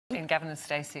in Gavin and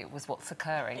Stacey, it was what's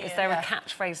occurring. Is there a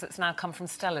catchphrase that's now come from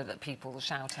Stella that people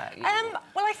shout at you?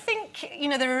 Well, I think, you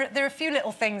know, there are a few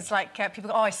little things like people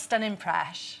go, oh, stunning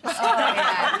presh. Oh,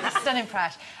 yeah, stunning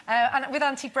presh. And with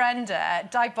Auntie Brenda,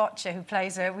 Di Botcher, who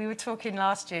plays her, we were talking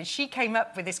last year, she came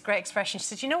up with this great expression. She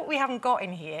said, you know what we haven't got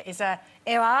in here is a...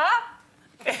 Ewa.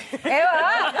 And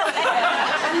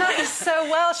that is so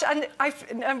Welsh. And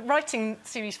I'm writing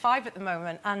Series 5 at the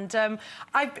moment, and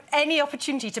any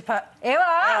opportunity to put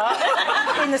Ewa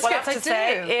in the script, I do.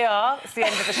 It's the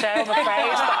end of the show, I'm afraid.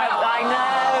 But I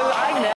know.